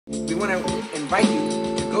We want to invite you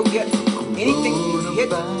to go get anything you hit,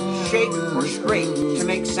 shake, or scrape to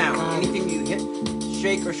make sound. Anything you hit,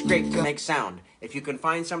 shake, or scrape to make sound. If you can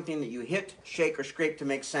find something that you hit, shake, or scrape to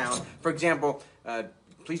make sound, for example,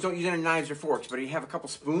 please don't use any knives or forks, but if you have a couple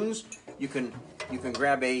spoons, you can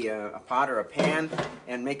grab a pot or a pan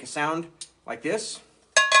and make a sound like this.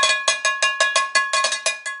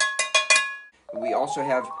 We also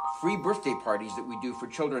have free birthday parties that we do for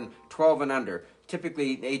children 12 and under.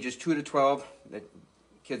 Typically ages 2 to 12.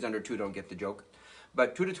 Kids under 2 don't get the joke.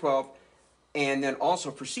 But 2 to 12. And then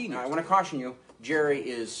also for seniors. Now, I want to caution you, Jerry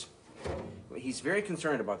he's very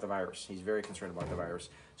concerned about the virus. He's very concerned about the virus.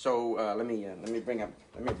 So let me bring up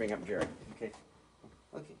Jerry. Okay,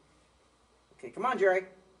 come on, Jerry.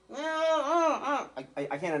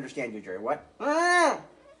 I can't understand you, Jerry. What? I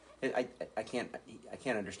can't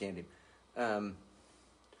understand him.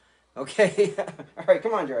 Okay. All right,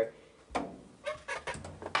 come on, Jerry.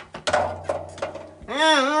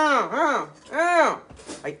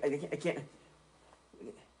 I can't.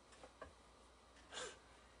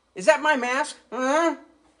 Is that my mask?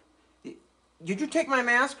 Did you take my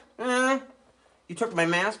mask? You took my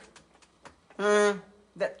mask? I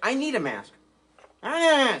need a mask.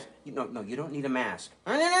 No, you don't need a mask.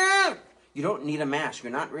 You don't need a mask.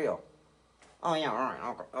 You're not real. Oh, yeah, all right.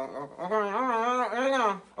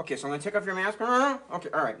 Okay, so I'm going to take off your mask. Okay,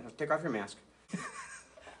 all right, take off your mask.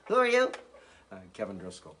 Who are you? Kevin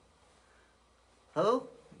Driscoll. Who?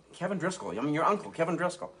 Kevin Driscoll. I mean, your uncle, Kevin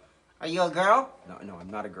Driscoll. Are you a girl? No,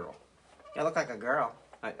 I'm not a girl. You look like a girl.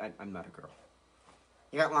 I'm not a girl.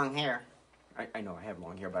 You got long hair. I know I have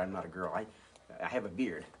long hair, but I'm not a girl. I have a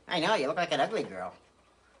beard. I know, you look like an ugly girl.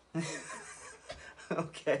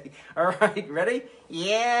 Okay, all right, ready?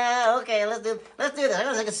 Yeah, okay, let's do this. I'm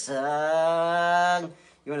gonna sing a song.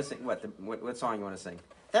 You wanna sing what? What song you wanna sing?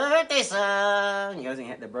 The birthday song. You wanna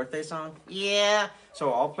sing the birthday song? Yeah.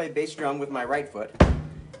 So I'll play bass drum with my right foot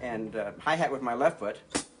and hi-hat with my left foot.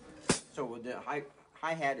 So the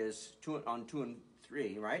hi-hat is 2 on 2 and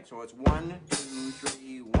 3, right? So it's 1, 2,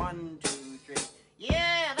 3, 1, 2, 3.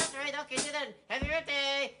 Yeah, that's right. Okay, do that. Happy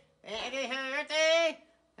birthday. Happy birthday.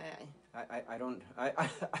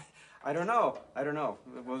 I don't know.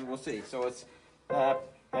 We'll see. So it's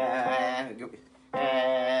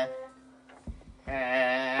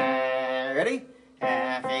ready?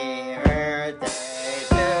 Happy birthday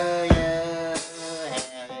to you.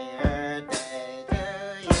 Happy birthday to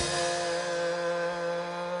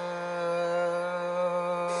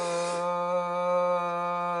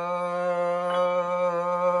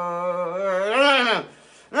you.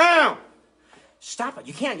 No. Stop it.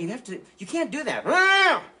 You can't do that.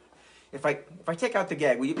 If I take out the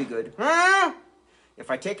gag, will you be good?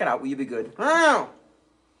 If I take it out, will you be good?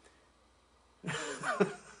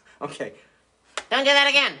 Okay. Don't do that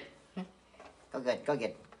again. Go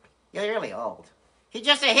good. You're really old. He's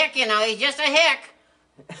just a hick, you know. He's just a hick.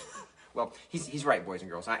 Well, he's right, boys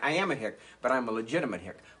and girls. I am a hick, but I'm a legitimate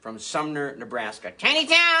hick from Sumner, Nebraska. Tiny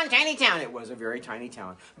town. It was a very tiny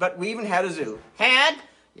town. But we even had a zoo. Had?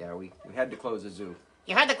 Yeah, we had to close the zoo.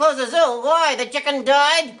 You had to close the zoo? Why? The chicken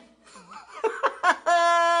died?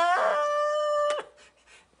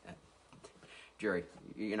 Jerry,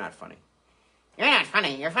 you're not funny. You're not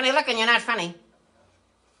funny. You're funny looking. You're not funny.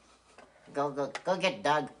 Go get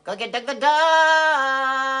Doug. Go get Doug the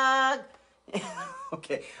dog.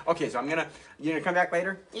 Okay, so you're gonna come back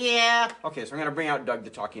later? Yeah. Okay, so I'm gonna bring out Doug the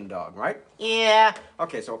talking dog, right? Yeah.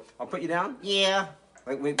 Okay, so I'll put you down? Yeah.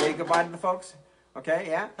 Wait goodbye to the folks? Okay,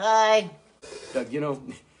 yeah? Hi. Doug, you know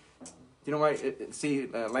why,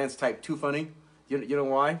 Lance typed too funny? You know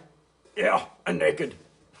why? Yeah, I'm naked.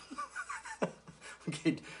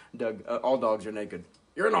 Okay, Doug, all dogs are naked.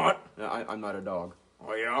 You're not. I'm not a dog.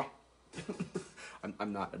 Oh, yeah?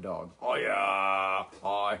 I'm not a dog. Oh, yeah.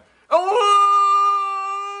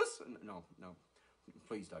 Elvis! No.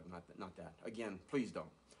 Please, Doug, not that. Again, please don't.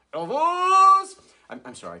 Elvis!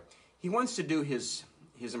 I'm sorry. He wants to do his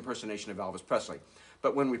impersonation of Elvis Presley.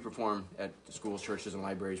 But when we perform at schools, churches, and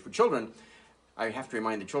libraries for children, I have to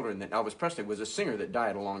remind the children that Elvis Presley was a singer that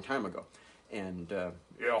died a long time ago. And,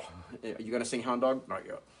 yeah. Are you going to sing Hound Dog? Not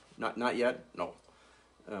yet. Not yet? No.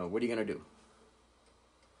 What are you going to do?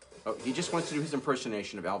 Oh, he just wants to do his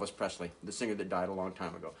impersonation of Elvis Presley, the singer that died a long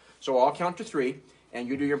time ago. So I'll count to 3, and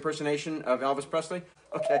you do your impersonation of Elvis Presley?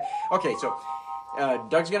 Okay, so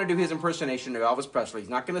Doug's going to do his impersonation of Elvis Presley.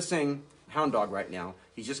 He's not going to sing Hound Dog right now.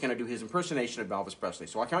 He's just going to do his impersonation of Elvis Presley.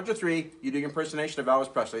 So I'll count to 3. You do your impersonation of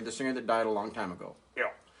Elvis Presley, the singer that died a long time ago.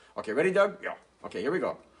 Yeah. Okay, ready, Doug? Yeah. Okay, here we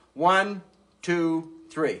go. 1, 2,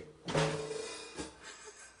 3.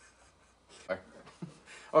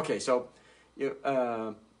 Okay, so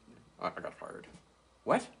I got fired.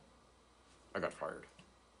 What? I got fired.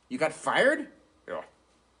 You got fired? Yeah.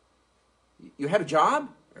 You had a job?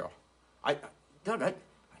 Yeah. Doug, I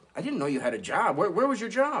didn't know you had a job. Where was your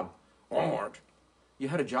job? Walmart. You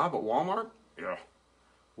had a job at Walmart? Yeah.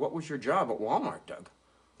 What was your job at Walmart, Doug?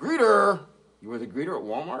 Greeter. You were the greeter at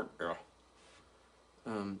Walmart? Yeah.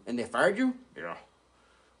 And they fired you? Yeah.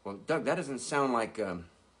 Well, Doug, that doesn't sound like a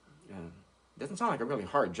really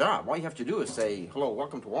hard job. All you have to do is say, hello,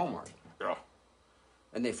 welcome to Walmart. Yeah.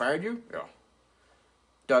 And they fired you? Yeah.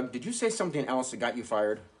 Doug, did you say something else that got you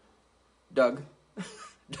fired? Doug?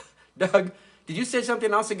 Doug, did you say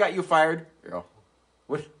something else that got you fired? Yeah.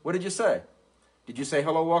 What did you say? Did you say,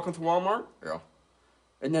 hello, welcome to Walmart? Yeah.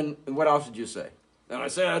 And then what else did you say? Then I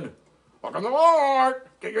said, welcome to Walmart.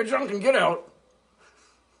 Get your junk and get out.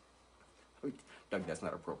 Doug, that's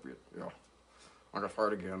not appropriate. Yeah. I got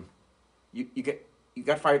fired again. You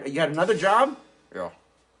got fired. You had another job? Yeah.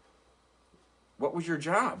 What was your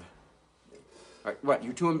job? What?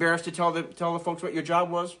 You're too embarrassed to tell the folks what your job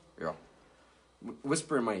was? Yeah.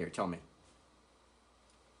 Whisper in my ear. Tell me.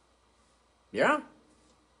 Yeah?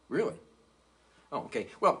 Really? Oh, okay.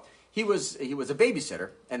 Well, he was a babysitter,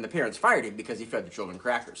 and the parents fired him because he fed the children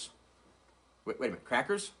crackers. Wait a minute.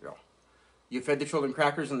 Crackers? Yeah. You fed the children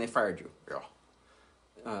crackers, and they fired you. Yeah.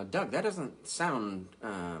 Doug, that doesn't sound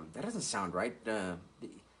right.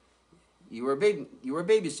 You were a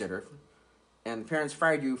babysitter, and the parents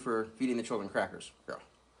fired you for feeding the children crackers. Yeah.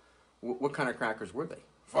 What kind of crackers were they?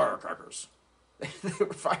 Firecrackers. They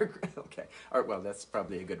were firecrackers. Okay. All right. Well, that's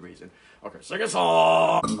probably a good reason. Okay. Sing a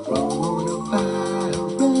song.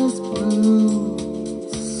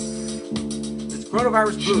 It's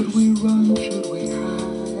coronavirus blues. Should we run? Should we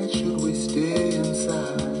hide? Should we stay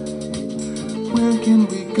inside? Where can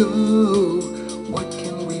we go? What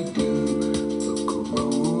can we do? The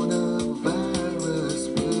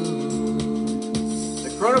coronavirus blues. The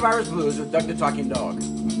coronavirus blues with Doug the Talking Dog.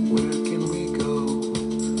 Where can we go?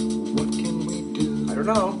 What can we do? I don't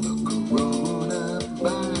know. The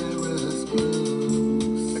coronavirus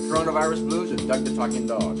blues. The coronavirus blues with Doug the Talking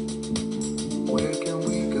Dog. Where can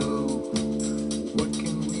we go? What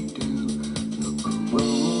can we do? The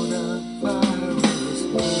coronavirus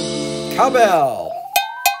blues. Cowbell.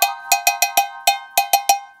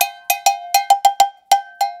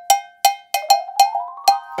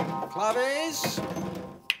 Claves.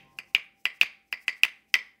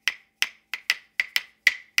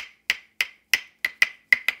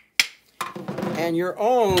 And your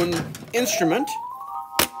own instrument,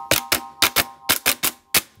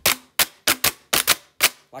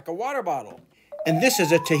 like a water bottle. And this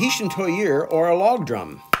is a Tahitian Toere or a log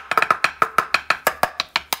drum.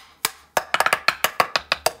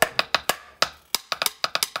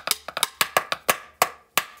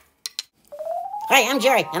 Hi, I'm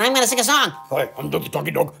Jerry, and I'm going to sing a song. Hi, I'm Doug the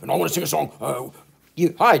Talking Dog, and I want to sing a song. You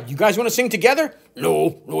guys want to sing together?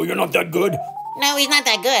 No, you're not that good. No, he's not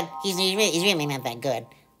that good. He's really not that good.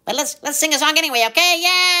 But let's sing a song anyway, okay?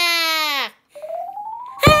 Yeah!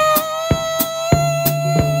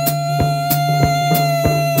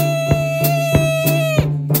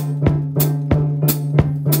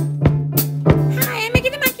 Hi, I'm Mickey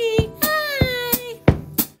the Monkey. Hi.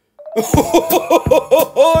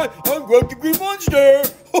 I'm Greg the Green Monster.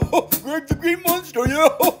 Greg the Green Monster, yeah.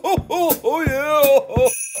 Oh, yeah.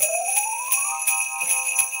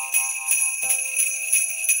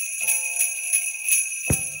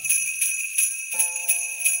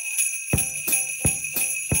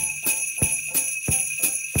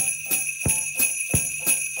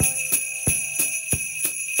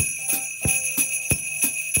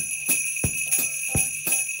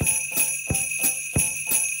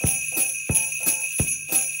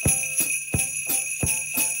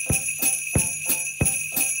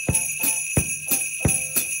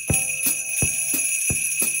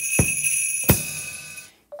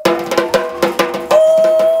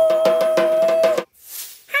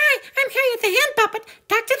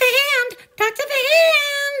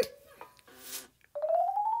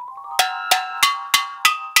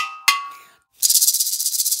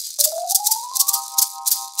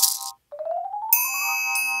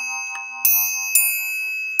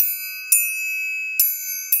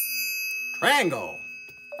 Triangle.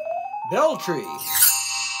 Belltree.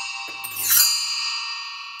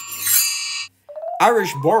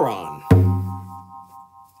 Irish Bodhran.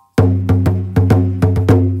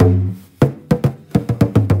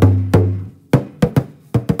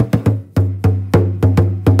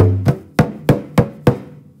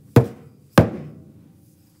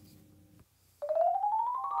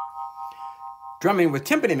 Drumming with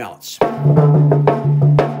timpani mallets.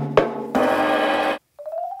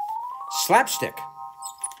 slapstick,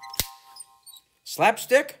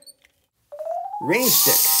 slapstick, rain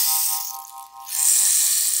stick.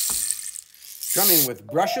 Drumming with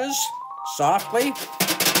brushes, softly.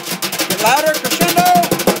 Get louder,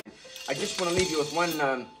 crescendo. I just want to leave you with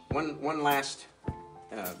one last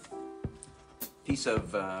piece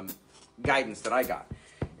of guidance that I got.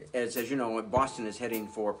 As you know, Boston is heading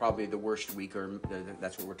for probably the worst week, or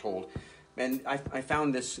that's what we're told. And I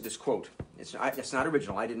found this quote. It's not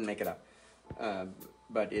original. I didn't make it up,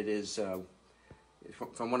 but it is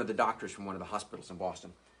from one of the doctors from one of the hospitals in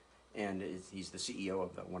Boston. And he's the CEO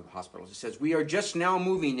of one of the hospitals. He says, "We are just now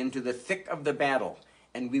moving into the thick of the battle,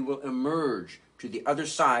 and we will emerge to the other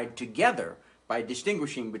side together by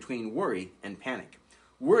distinguishing between worry and panic.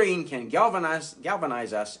 Worrying can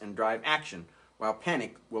galvanize us and drive action, while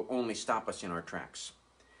panic will only stop us in our tracks."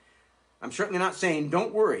 I'm certainly not saying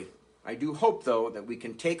don't worry. I do hope, though, that we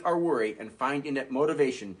can take our worry and find in it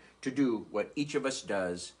motivation to do what each of us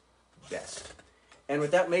does best. And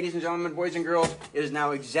with that, ladies and gentlemen, boys and girls, it is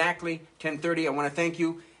now exactly 10:30. I want to thank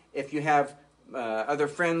you. If you have other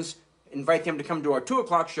friends, invite them to come to our 2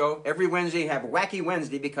 o'clock show. Every Wednesday, have Wacky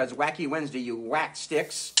Wednesday, because Wacky Wednesday, you whack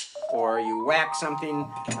sticks, or you whack something,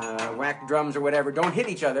 whack drums or whatever. Don't hit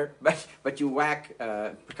each other, but you whack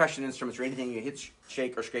percussion instruments or anything you hit,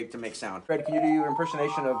 shake, or scrape to make sound. Fred, can you do your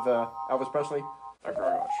impersonation of Elvis Presley? Oh,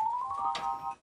 gosh.